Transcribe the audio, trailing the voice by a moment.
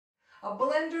A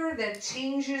blender that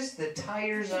changes the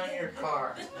tires on your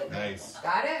car. Nice.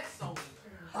 Got it?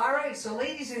 All right, so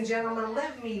ladies and gentlemen,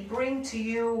 let me bring to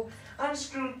you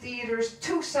Unscrewed Theater's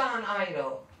Tucson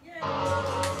Idol.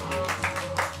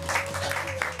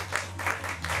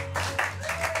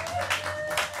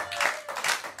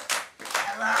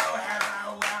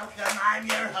 Hello, welcome. I'm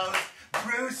your host,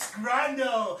 Bruce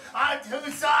Grundle on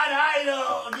Tucson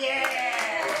Idol.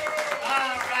 Yeah!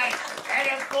 All right. And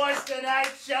of course,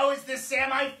 tonight's show is the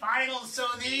semifinals, so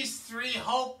these three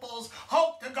hopefuls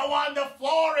hope to go on to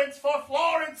Florence for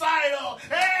Florence Idol.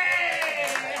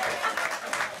 Hey!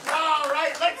 All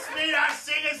right, let's meet our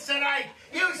singers tonight.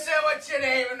 You say what's your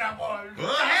name and number.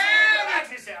 Well,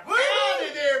 howdy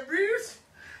there, Bruce.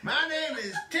 My name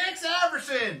is Tex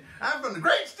Iverson. I'm from the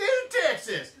great state of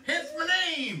Texas, hence my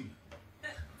name.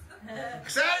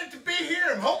 Excited to be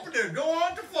here. I'm hoping to go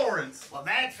on to Florence. Well,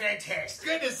 that's fantastic.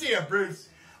 Good to see you, Bruce.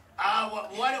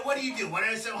 What do you do? What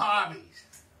are some hobbies?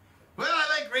 Well,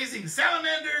 I like racing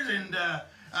salamanders and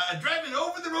driving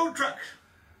over-the-road trucks.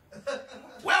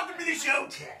 Welcome to the show,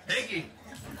 Tex. Thank you.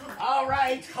 All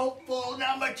right, hopeful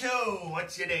number 2.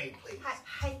 What's your name, please?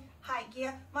 Hi,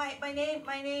 yeah. My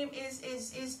name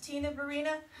is Tina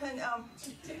Barina, and I'm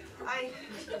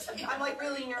like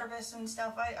really nervous and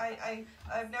stuff.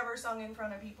 I've never sung in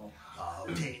front of people. Oh,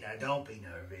 Tina, don't be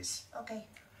nervous. Okay.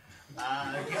 Do you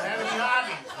have any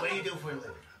hobbies? What do you do for a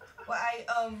living?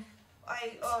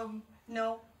 Well,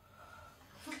 no.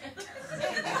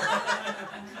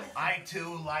 I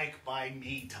too like my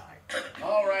me time.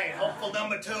 All right, hopeful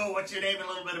number 2. What's your name and a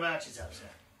little bit about yourself, sir?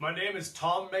 My name is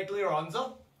Tom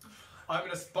Maglioranza. I'm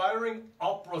an aspiring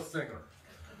opera singer.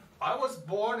 I was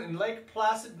born in Lake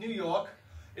Placid, New York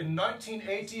in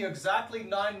 1980, exactly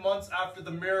 9 months after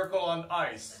the Miracle on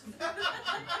Ice.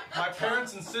 My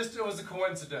parents insisted it was a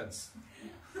coincidence.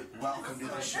 Welcome to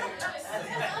the show.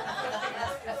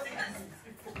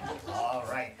 All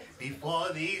right,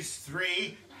 before these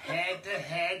three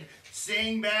head-to-head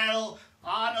sing battle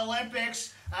on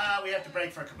Olympics, we have to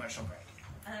break for a commercial break.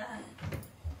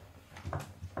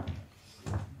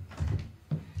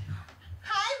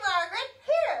 Hi, Margaret.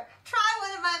 Here, try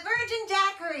one of my virgin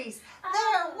daiquiris.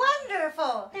 They're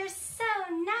wonderful. They're so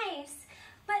nice,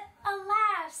 but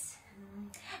alas,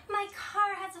 my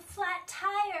car has a flat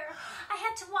tire. I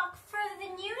had to walk further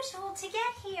than usual to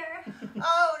get here.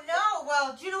 Oh, no.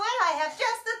 Well, do you know what? I have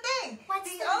just the thing. What's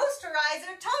the that?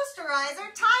 Osterizer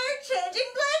Toasterizer Tire-Changing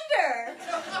Blender.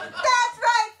 That's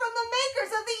right, from the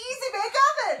makers of the Easy Bake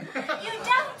Oven. You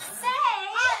don't say.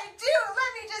 I do.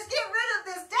 Let me just get rid of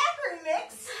this daiquiri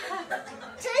mix.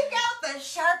 Take out the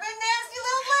sharp and nasty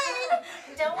little blade.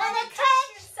 Don't want to and touch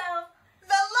yourself.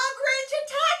 the lug wrench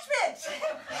attachment.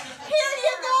 Here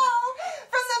you go.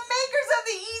 From the makers of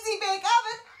the Easy Bake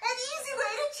Oven, an easy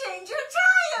way to change your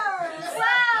tires.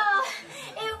 Wow,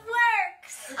 it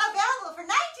works. Available for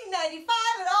 $19.95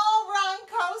 at all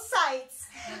Ronco sites.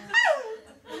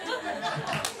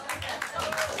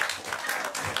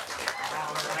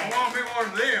 I want me one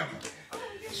of them.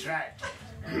 That's right.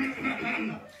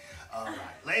 All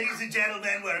right, ladies and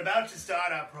gentlemen, we're about to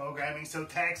start our programming, so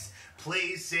Tex,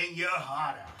 please sing your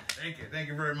heart out. Thank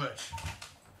you very much.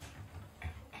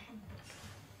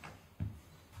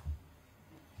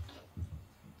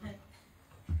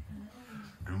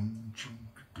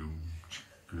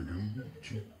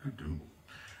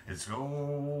 It's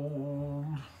cold.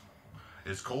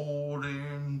 It's cold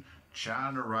in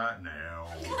China right now.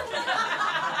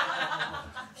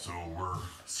 So we're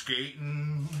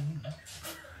skating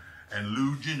and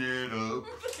luging it up.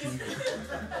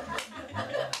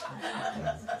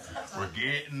 We're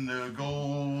getting the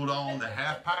gold on the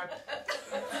half pipe.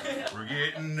 We're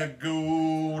getting the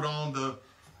gold on the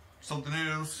something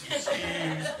else.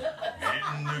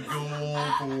 Getting the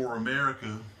gold for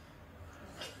America.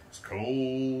 It's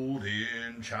cold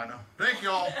in China. Thank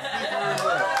y'all. Thank you very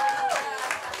much.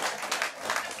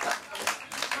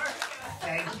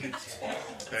 Thank you, Tex.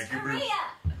 Thank you, Bruce. Korea.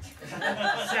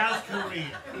 South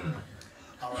Korea.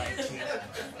 All right, Tina.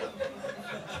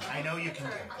 I know you can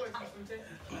do it.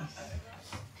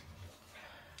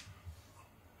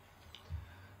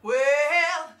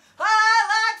 Well, I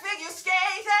like figure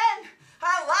skating.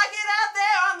 I like it out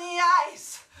there on the ice.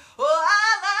 Well,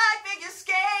 I like figure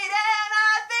skating.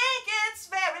 I think it's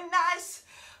very nice.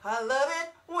 I love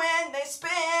it when they spin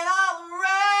all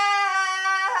around.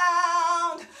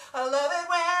 I love it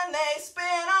when they spin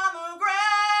on the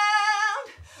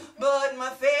ground. But my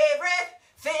favorite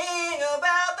thing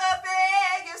about the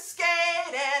figure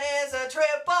skating is a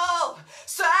triple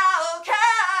swallow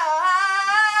cow.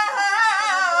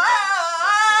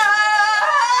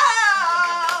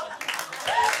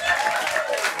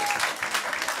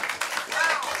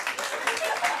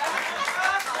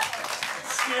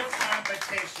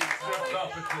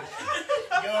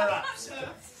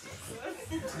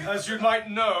 As you might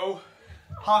know,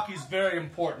 hockey's very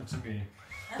important to me.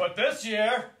 But this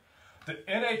year, the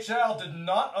NHL did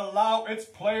not allow its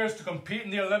players to compete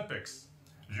in the Olympics.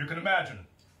 As you can imagine,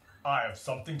 I have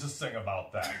something to sing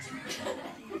about that.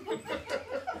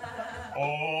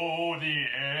 Oh, the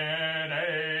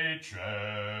NHL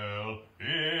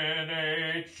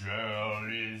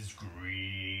is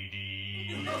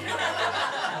greedy.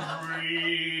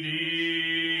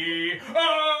 Greedy.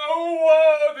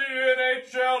 Oh,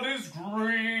 the NHL is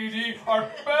greedy. Our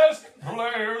best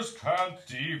players can't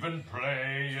even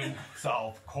play in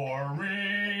South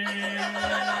Korea.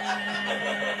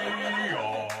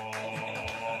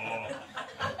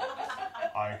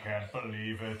 I can't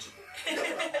believe it.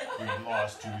 We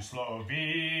lost to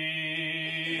Slovenia.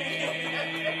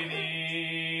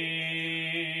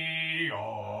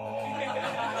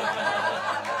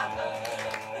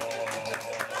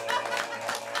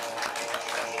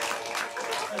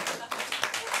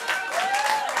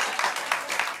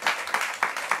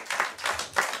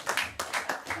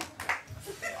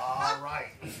 All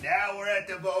right, now we're at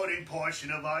the voting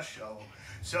portion of our show.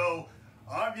 So,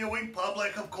 our viewing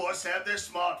public, of course, have their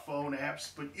smartphone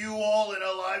apps, but you all in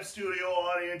our live studio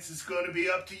audience, is going to be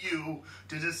up to you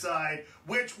to decide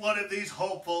which one of these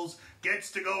hopefuls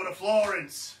gets to go to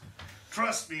Florence.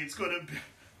 Trust me,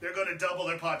 they're going to double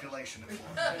their population.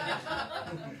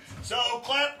 So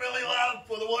clap really loud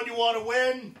for the one you want to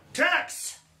win.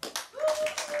 Tex!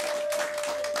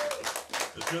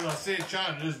 It's because I said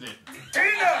China, isn't it?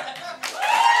 Tina!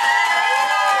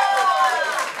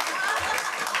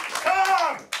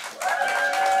 Tom!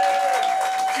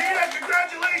 Tina,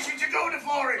 congratulations, you're going to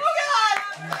Florence. Oh, God!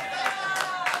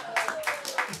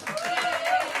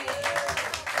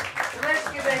 Let's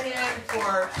give a hand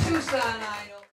for Tucson Idol.